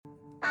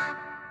Good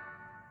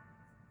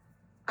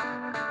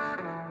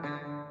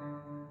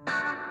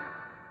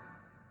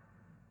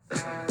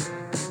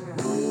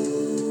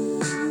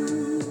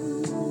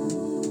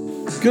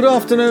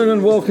afternoon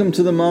and welcome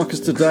to the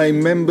Marcus Today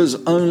members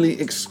only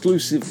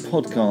exclusive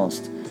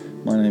podcast.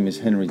 My name is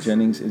Henry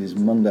Jennings. It is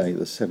Monday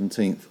the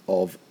 17th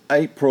of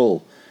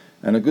April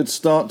and a good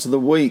start to the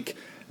week.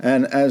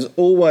 And as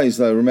always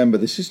though, remember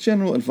this is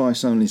general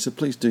advice only, so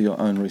please do your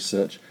own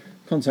research.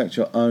 Contact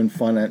your own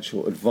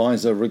financial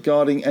advisor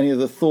regarding any of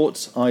the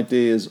thoughts,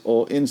 ideas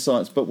or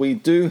insights. But we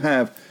do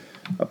have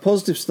a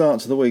positive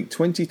start to the week,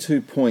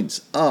 22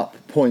 points up,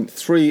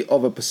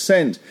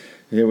 0.3%.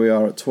 Here we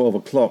are at 12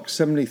 o'clock,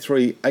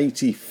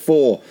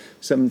 73.84,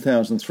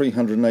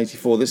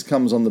 7,384. This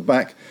comes on the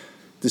back,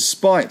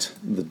 despite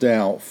the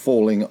Dow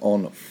falling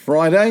on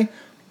Friday,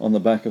 on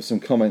the back of some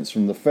comments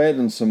from the Fed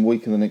and some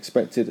weaker than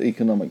expected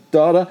economic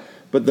data.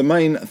 But the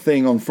main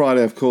thing on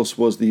Friday, of course,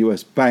 was the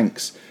US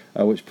banks,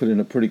 which put in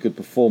a pretty good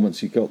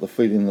performance. You got the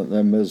feeling that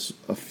there was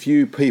a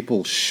few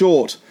people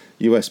short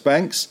US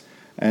banks,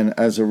 and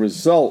as a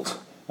result,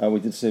 we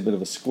did see a bit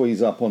of a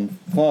squeeze up on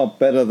far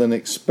better than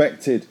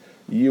expected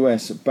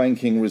US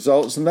banking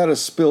results, and that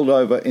has spilled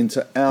over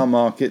into our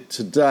market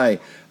today,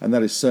 and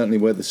that is certainly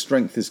where the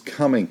strength is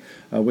coming,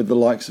 with the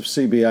likes of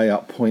CBA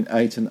up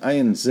 0.8 and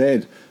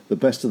ANZ, the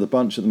best of the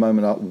bunch at the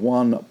moment, up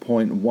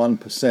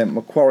 1.1%.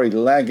 Macquarie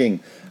lagging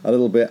a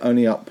little bit,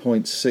 only up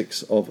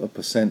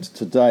 0.6%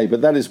 today,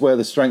 but that is where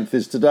the strength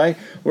is today.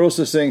 We're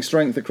also seeing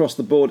strength across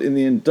the board in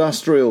the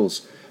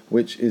industrials,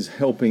 which is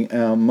helping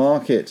our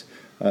market.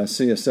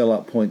 CSL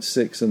up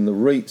 0.6 and the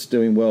REITs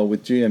doing well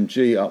with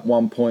GMG up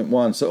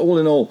 1.1. So all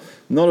in all,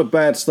 not a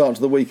bad start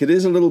to the week. It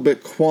is a little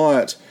bit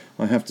quiet,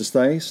 I have to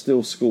say.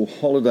 Still school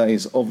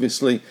holidays,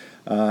 obviously,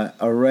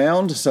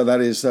 around. So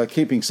that is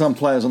keeping some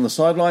players on the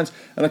sidelines.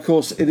 And of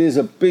course, it is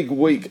a big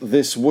week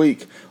this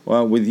week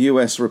with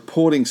US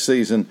reporting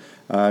season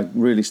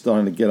really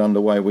starting to get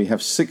underway. We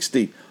have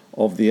 60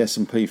 of the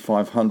S&P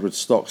 500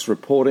 stocks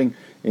reporting,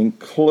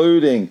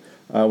 including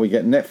we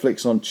get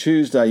Netflix on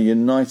Tuesday,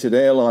 United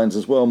Airlines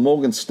as well,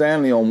 Morgan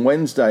Stanley on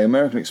Wednesday,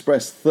 American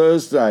Express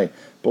Thursday,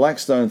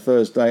 Blackstone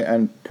Thursday,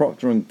 and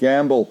Procter &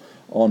 Gamble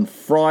on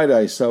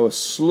Friday. So a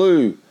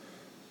slew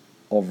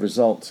of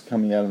results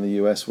coming out in the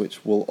US,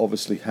 which will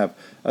obviously have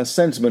a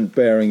sentiment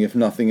bearing, if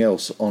nothing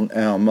else, on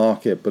our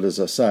market. But as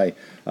I say,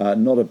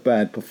 not a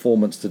bad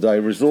performance today.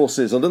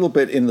 Resources a little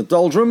bit in the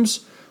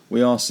doldrums.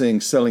 We are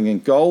seeing selling in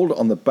gold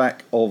on the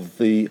back of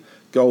the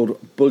gold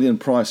bullion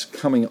price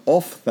coming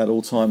off that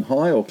all-time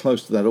high or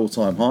close to that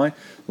all-time high.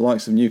 The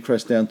likes of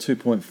Newcrest down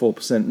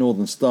 2.4%,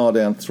 Northern Star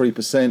down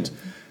 3%,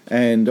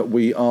 and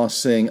we are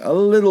seeing a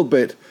little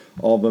bit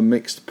of a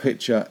mixed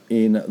picture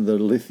in the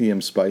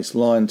lithium space.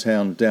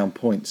 Liontown down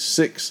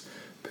 0.6%,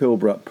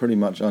 Pilbara pretty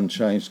much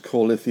unchanged,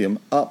 Core Lithium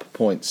up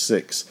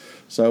 0.6%.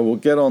 So we'll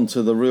get on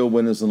to the real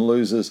winners and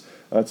losers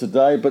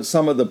today, but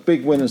some of the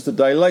big winners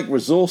today, Lake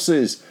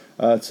Resources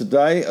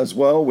today as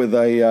well with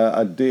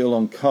a deal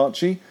on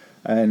Kachi.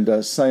 And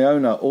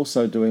Sayona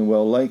also doing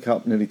well. Lake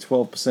up nearly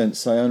 12%,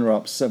 Sayona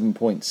up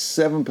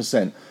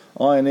 7.7%.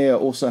 Ioneer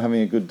also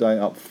having a good day,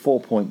 up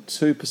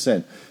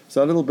 4.2%.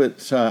 So a little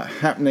bit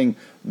happening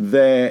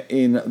there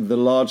in the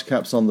large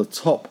caps on the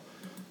top.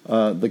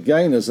 The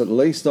gainers, at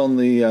least on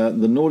the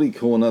naughty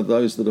corner,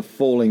 those that are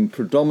falling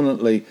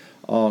predominantly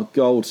are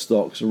gold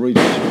stocks.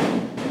 Regis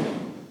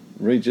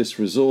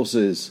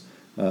Resources,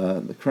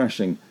 the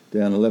crashing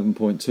down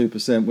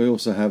 11.2%. We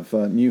also have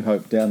New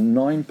Hope down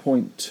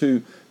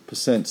 9.2%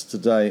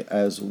 today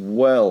as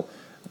well,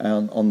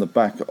 on the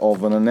back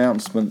of an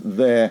announcement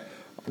there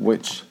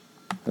which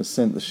has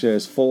sent the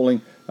shares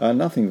falling.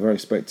 Nothing very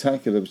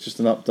spectacular, it was just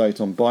an update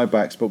on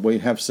buybacks, but we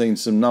have seen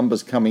some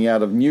numbers coming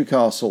out of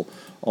Newcastle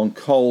on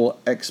coal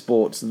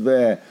exports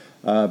there,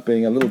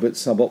 being a little bit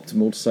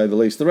suboptimal to say the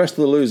least. The rest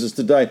of the losers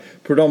today,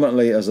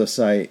 predominantly, as I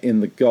say,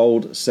 in the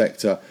gold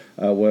sector,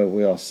 where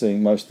we are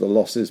seeing most of the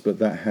losses, but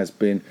that has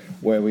been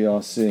where we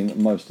are seeing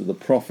most of the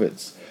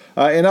profits.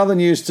 In other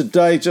news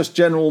today, just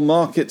general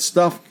market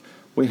stuff,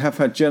 we have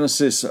had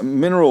Genesis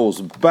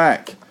Minerals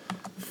back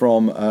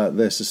from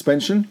their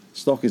suspension.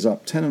 Stock is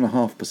up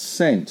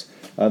 10.5%.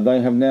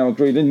 They have now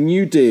agreed a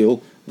new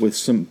deal with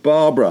St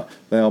Barbara.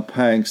 They are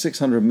paying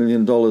 $600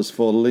 million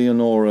for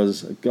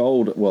Leonora's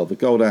gold, well, the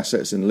gold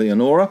assets in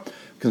Leonora,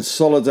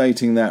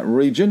 consolidating that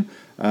region.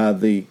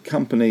 The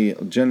company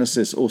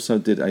Genesis also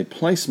did a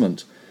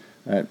placement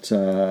at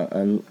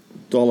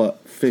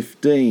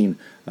 $1.15,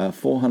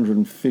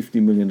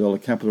 $450 million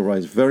capital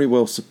raise, very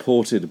well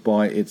supported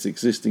by its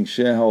existing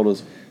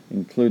shareholders,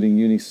 including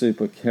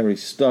UniSuper, Kerry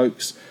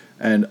Stokes,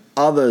 and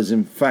others.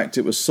 In fact,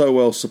 it was so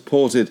well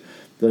supported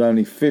that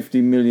only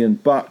 $50 million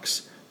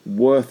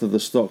worth of the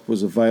stock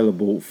was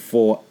available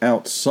for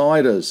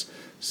outsiders.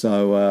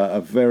 So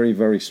a very,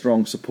 very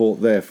strong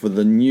support there for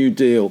the new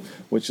deal,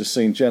 which has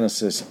seen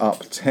Genesis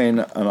up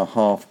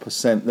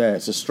 10.5% there.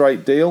 It's a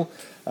straight deal,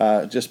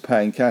 just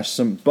paying cash.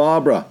 St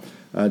Barbara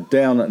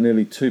down at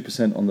nearly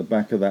 2% on the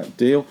back of that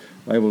deal.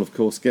 They will, of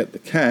course, get the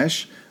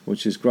cash,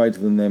 which is greater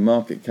than their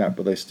market cap,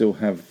 but they still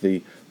have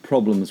the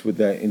problems with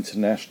their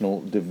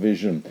international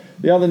division.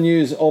 The other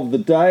news of the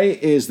day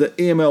is that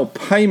EML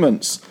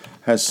Payments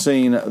has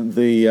seen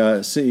the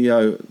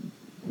CEO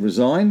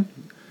resign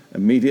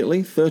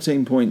immediately,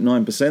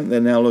 13.9%. They're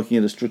now looking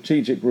at a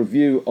strategic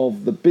review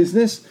of the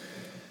business.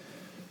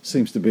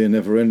 Seems to be a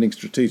never-ending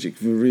strategic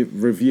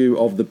review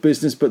of the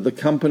business, but the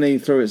company,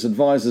 through its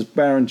advisors,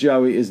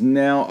 Barrenjoey, is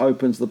now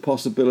open to the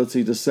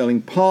possibility to selling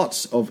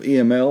parts of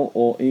EML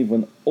or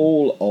even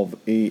all of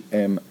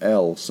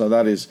EML. So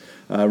that is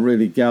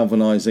really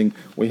galvanising.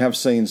 We have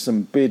seen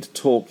some bid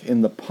talk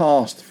in the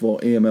past for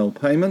EML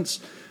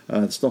Payments.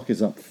 The stock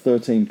is up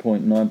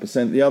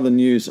 13.9%. The other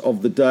news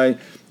of the day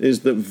is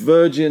that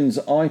Virgin's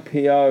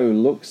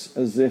IPO looks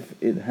as if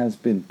it has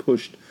been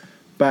pushed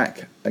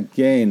back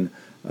again.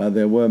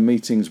 There were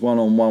meetings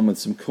one-on-one with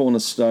some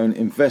cornerstone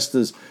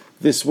investors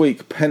this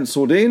week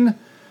penciled in,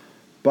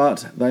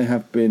 but they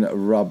have been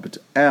rubbed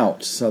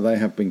out. So they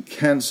have been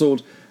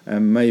cancelled,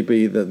 and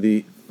maybe that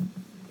the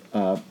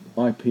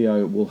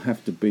IPO will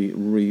have to be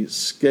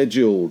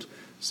rescheduled.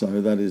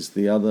 So that is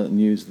the other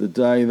news of the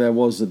day. There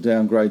was a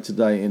downgrade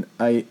today in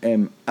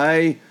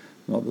AMA.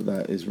 Not that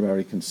that is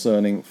very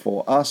concerning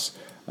for us,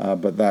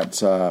 but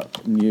that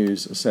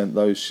news sent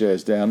those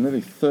shares down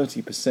nearly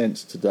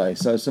 30% today.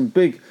 So some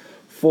big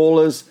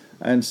fallers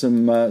and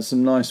some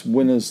nice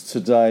winners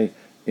today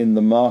in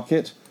the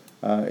market.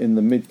 In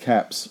the mid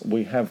caps,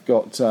 we have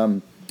got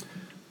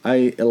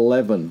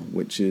A11,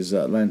 which is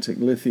Atlantic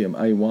Lithium,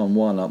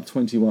 A11 up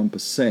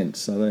 21%.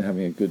 So they're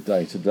having a good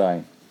day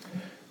today.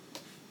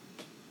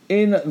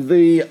 In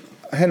the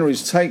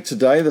Henry's Take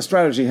today, the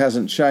strategy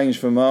hasn't changed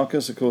for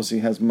Marcus. Of course, he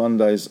has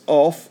Mondays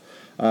off.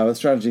 The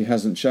strategy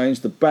hasn't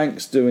changed. The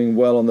bank's doing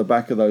well on the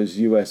back of those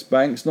US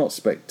banks. Not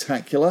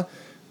spectacular.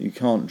 You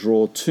can't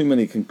draw too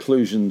many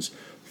conclusions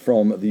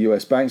from the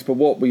US banks. But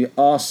what we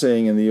are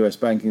seeing in the US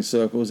banking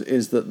circles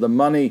is that the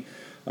money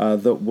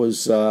that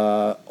was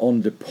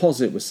on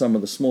deposit with some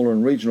of the smaller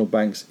and regional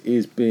banks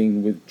is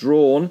being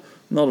withdrawn.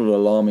 Not at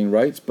alarming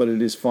rates, but it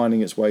is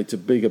finding its way to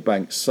bigger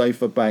banks,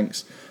 safer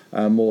banks,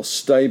 more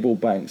stable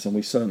banks. And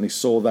we certainly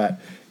saw that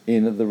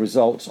in the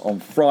results on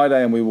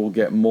Friday, and we will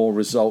get more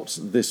results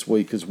this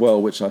week as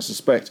well, which I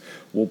suspect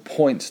will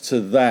point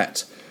to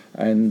that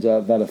and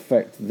that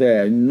effect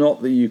there.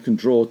 Not that you can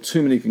draw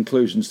too many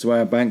conclusions to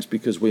our banks,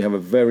 because we have a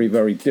very,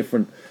 very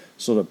different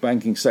sort of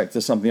banking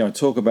sector, something I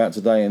talk about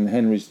today in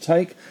Henry's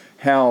Take,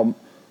 how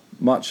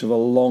much of a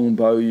long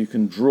bow you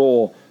can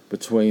draw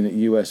between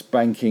US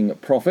banking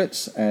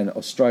profits and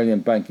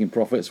Australian banking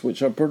profits,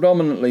 which are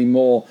predominantly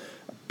more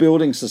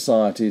building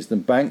societies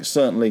than banks,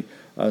 certainly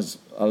as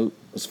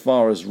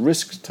far as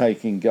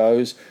risk-taking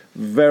goes,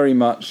 very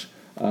much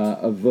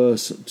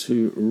averse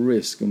to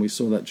risk. And we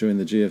saw that during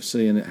the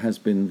GFC, and it has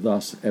been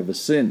thus ever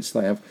since.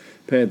 They have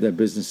pared their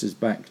businesses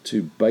back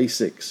to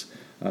basics,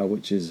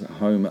 which is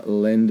home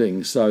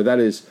lending. So that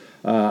is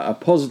a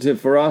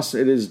positive for us.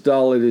 It is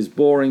dull, it is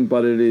boring,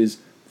 but it is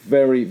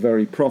very,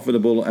 very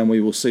profitable, and we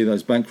will see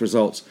those bank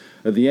results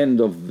at the end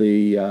of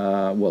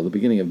the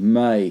beginning of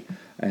May,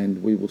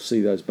 and we will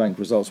see those bank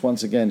results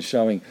once again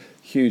showing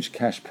huge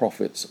cash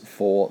profits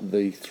for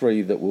the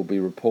three that will be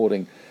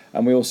reporting.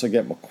 And we also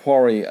get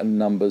Macquarie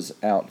numbers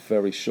out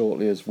very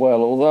shortly as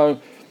well. Although,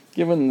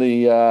 given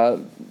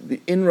the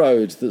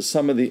inroads that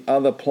some of the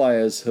other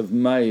players have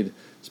made,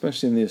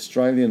 especially in the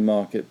Australian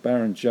market,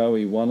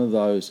 Barrenjoey, one of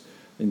those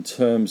in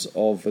terms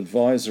of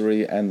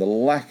advisory, and the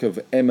lack of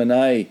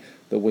M&A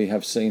that we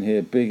have seen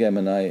here, big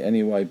M&A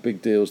anyway,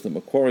 big deals that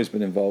Macquarie's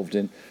been involved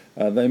in,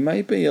 they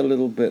may be a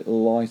little bit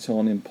light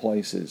on in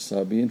places. So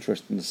it'll be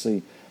interesting to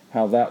see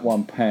how that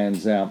one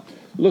pans out.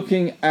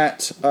 Looking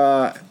at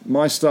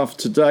my stuff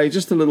today,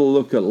 just a little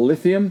look at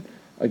lithium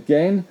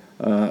again.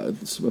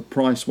 It's a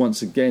price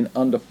once again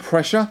under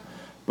pressure,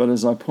 but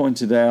as I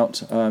pointed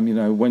out,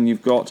 when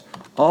you've got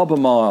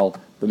Albemarle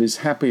that is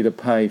happy to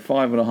pay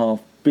 $5.5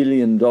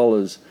 billion at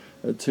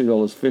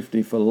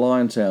 $2.50 for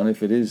Liontown,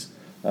 if it is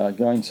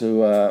going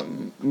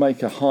to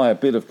make a higher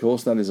bid, of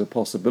course, that is a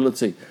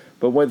possibility.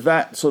 But with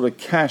that sort of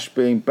cash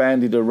being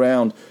bandied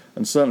around,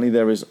 and certainly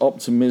there is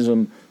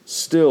optimism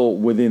still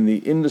within the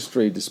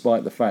industry,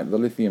 despite the fact the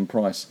lithium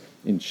price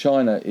in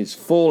China is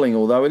falling,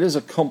 although it is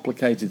a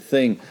complicated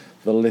thing,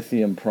 the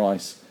lithium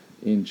price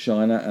in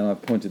China, and I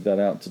pointed that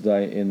out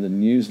today in the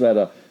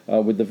newsletter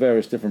with the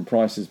various different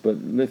prices. But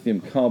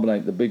lithium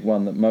carbonate, the big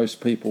one that most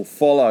people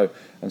follow,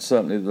 and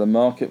certainly the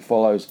market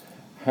follows,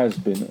 has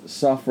been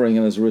suffering,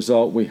 and as a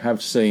result we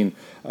have seen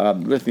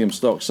lithium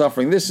stocks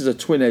suffering. This is a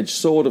twin-edged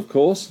sword, of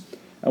course,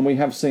 and we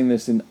have seen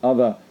this in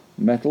other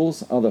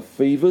metals, other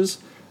fevers,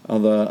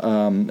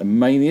 other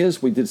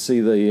manias. We did see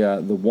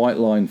the white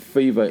line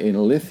fever in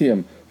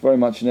lithium very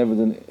much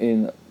evident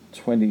in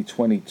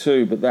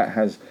 2022, but that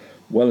has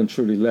well and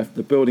truly left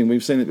the building.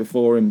 We've seen it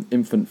before in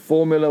infant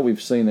formula,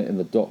 we've seen it in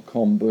the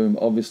dot-com boom,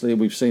 obviously,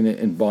 we've seen it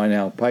in buy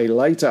now, pay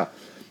later.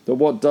 But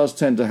what does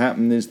tend to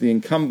happen is the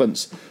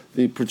incumbents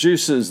The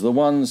producers, the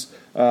ones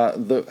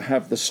that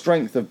have the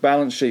strength of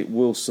balance sheet,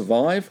 will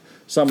survive.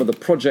 Some of the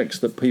projects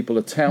that people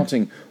are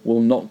touting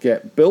will not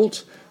get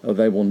built, or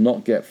they will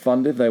not get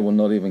funded. They will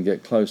not even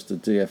get close to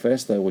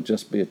DFS. They will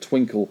just be a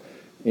twinkle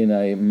in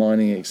a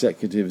mining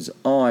executive's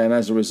eye, and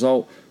as a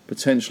result,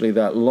 potentially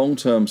that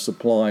long-term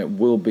supply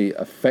will be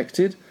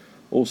affected.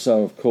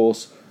 Also, of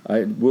course,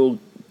 it will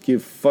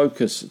give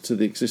focus to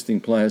the existing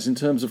players in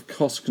terms of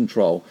cost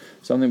control,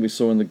 something we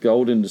saw in the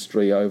gold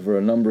industry over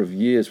a number of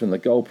years when the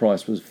gold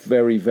price was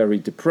very, very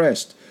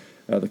depressed.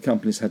 The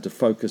companies had to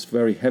focus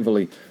very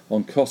heavily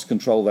on cost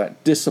control,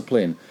 that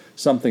discipline,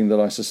 something that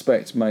I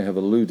suspect may have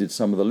eluded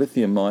some of the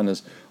lithium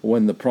miners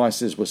when the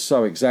prices were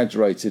so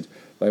exaggerated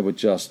they were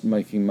just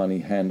making money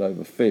hand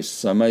over fist.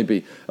 So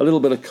maybe a little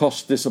bit of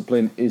cost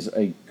discipline is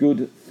a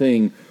good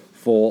thing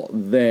for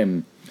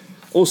them.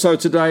 Also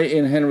today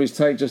in Henry's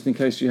Take, just in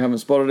case you haven't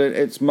spotted it,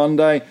 it's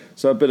Monday,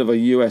 so a bit of a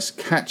US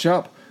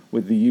catch-up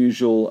with the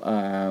usual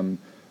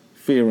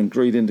fear and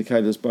greed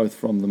indicators, both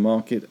from the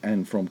market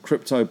and from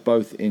crypto,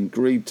 both in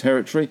greed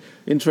territory.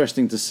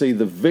 Interesting to see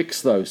the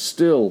VIX, though,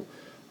 still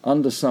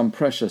under some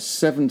pressure,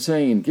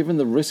 17, given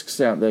the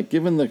risks out there,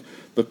 given the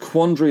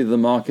quandary the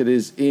market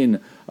is in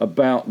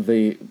about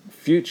the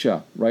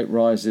future, rate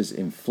rises,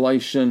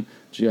 inflation,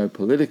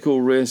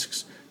 geopolitical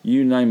risks,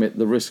 you name it,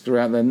 the risks are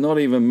out there, not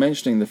even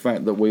mentioning the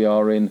fact that we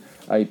are in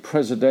a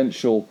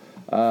presidential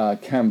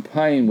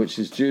campaign which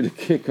is due to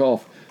kick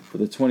off for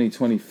the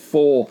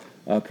 2024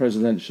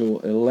 presidential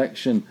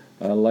election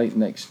late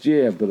next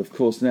year. But of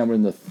course now we're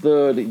in the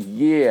third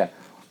year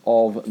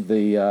of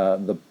the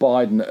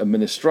Biden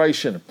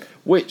administration,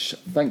 which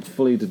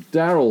thankfully to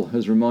Daryl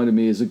has reminded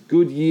me is a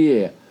good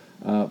year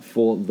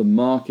for the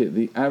market.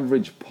 The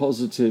average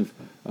positive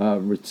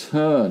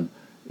return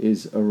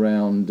is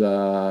around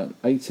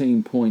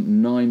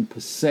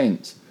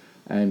 18.9%,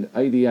 and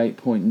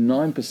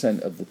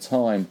 88.9% of the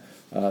time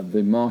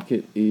the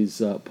market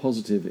is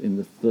positive in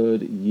the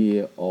third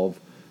year of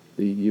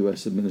the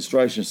US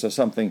administration. So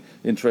something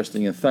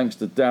interesting, and thanks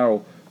to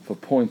Daryl for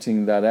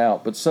pointing that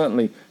out. But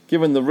certainly,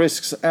 given the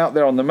risks out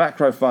there on the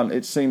macro front,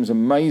 it seems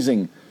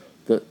amazing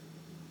that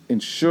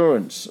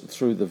insurance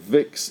through the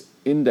VIX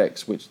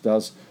index, which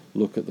does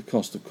look at the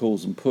cost of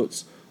calls and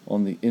puts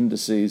on the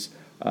indices,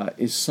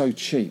 is so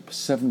cheap,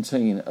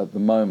 17 at the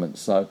moment.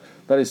 So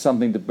that is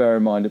something to bear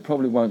in mind. It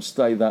probably won't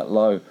stay that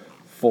low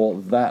for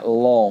that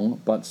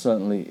long, but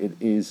certainly it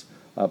is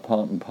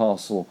part and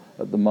parcel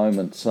at the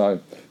moment.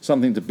 So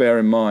something to bear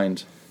in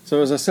mind.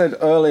 So as I said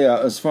earlier,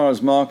 as far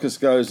as Marcus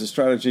goes, the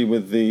strategy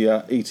with the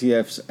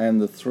ETFs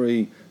and the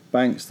three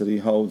banks that he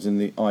holds in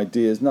the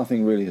ideas,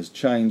 nothing really has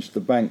changed.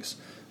 The banks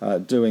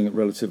doing it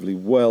relatively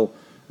well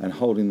and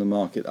holding the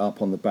market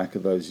up on the back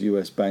of those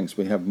US banks.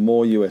 We have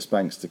more US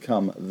banks to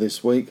come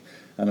this week,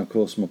 and of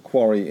course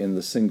Macquarie in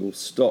the single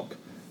stock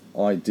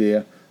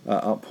idea,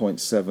 up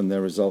 0.7,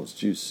 their results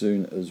due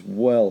soon as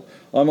well.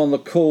 I'm on the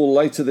call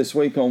later this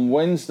week on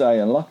Wednesday,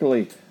 and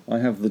luckily I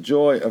have the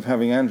joy of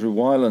having Andrew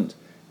Wylant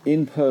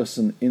in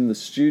person in the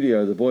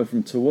studio. The boy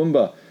from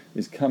Toowoomba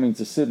is coming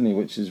to Sydney,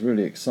 which is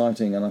really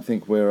exciting, and I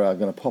think we're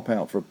going to pop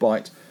out for a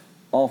bite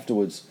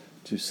afterwards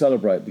to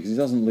celebrate, because he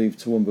doesn't leave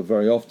Toowoomba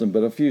very often.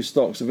 But a few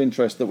stocks of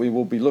interest that we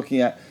will be looking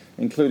at,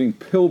 including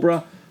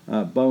Pilbara,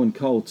 Bowen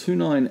Coal,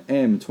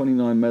 29M,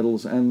 29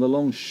 Metals, and the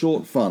Long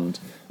Short Fund,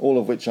 all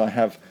of which I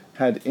have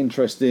had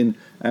interest in.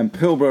 And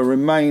Pilbara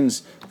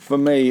remains, for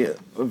me, a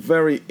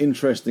very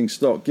interesting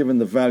stock, given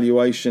the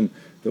valuation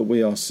that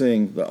we are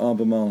seeing that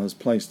Albemarle has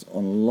placed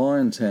on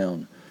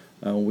Liontown.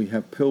 We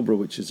have Pilbara,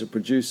 which is a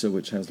producer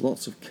which has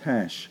lots of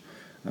cash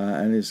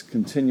and is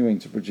continuing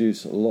to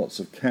produce lots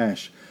of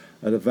cash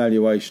at a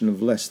valuation of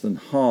less than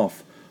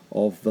half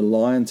of the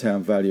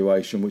Liontown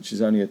valuation, which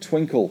is only a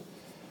twinkle,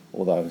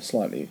 although a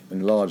slightly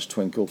enlarged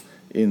twinkle,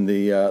 in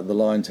the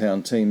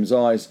Liontown team's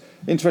eyes.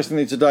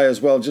 Interestingly today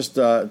as well, just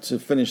to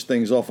finish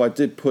things off, I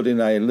did put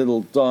in a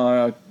little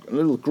diagram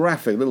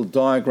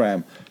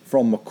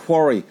from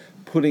Macquarie,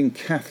 putting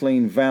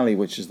Kathleen Valley,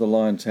 which is the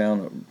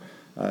Liontown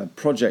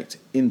project,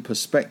 in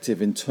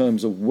perspective in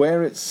terms of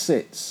where it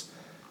sits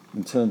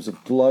in terms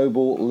of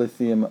global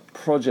lithium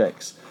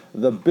projects.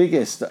 The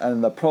biggest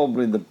and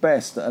probably the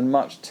best and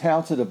much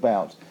touted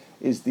about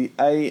is the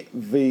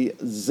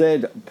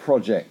AVZ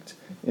project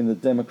in the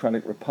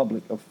Democratic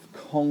Republic of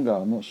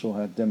Congo. I'm not sure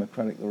how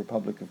democratic the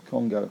Republic of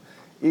Congo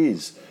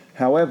is.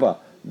 However,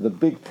 the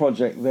big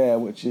project there,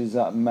 which is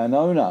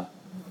Manona,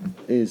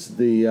 is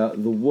the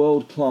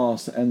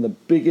world-class and the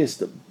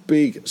biggest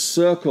big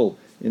circle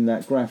in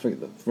that graphic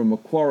from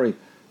Macquarie.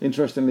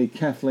 Interestingly,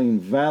 Kathleen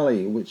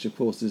Valley, which of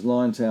course is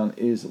Liontown,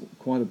 is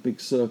quite a big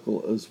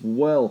circle as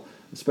well,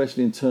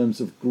 especially in terms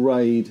of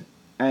grade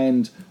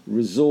and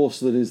resource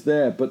that is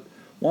there. But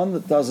one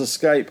that does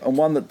escape and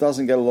one that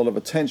doesn't get a lot of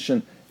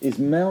attention is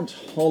Mount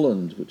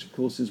Holland, which of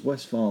course is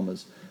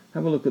Wesfarmers.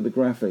 Have a look at the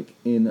graphic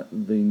in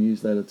the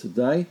newsletter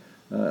today.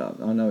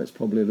 I know it's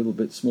probably a little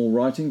bit small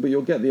writing, but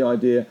you'll get the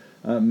idea.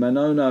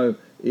 Manono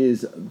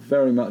is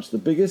very much the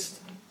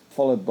biggest,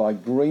 followed by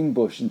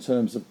Greenbush in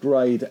terms of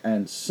grade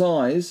and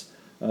size.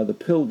 The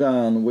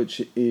Pilgarn,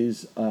 which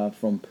is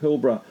from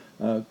Pilbara,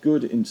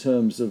 good in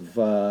terms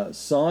of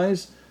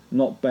size,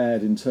 not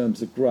bad in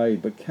terms of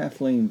grade, but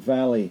Kathleen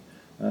Valley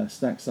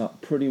stacks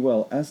up pretty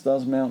well, as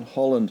does Mount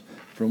Holland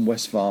from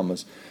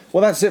Wesfarmers.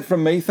 Well, that's it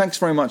from me. Thanks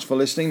very much for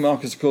listening.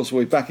 Marcus, of course,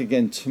 will be back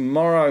again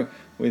tomorrow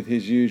with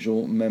his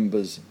usual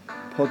members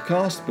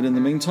podcast. But in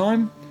the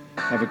meantime,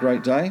 have a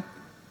great day,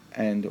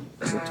 and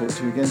we'll talk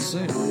to you again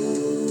soon.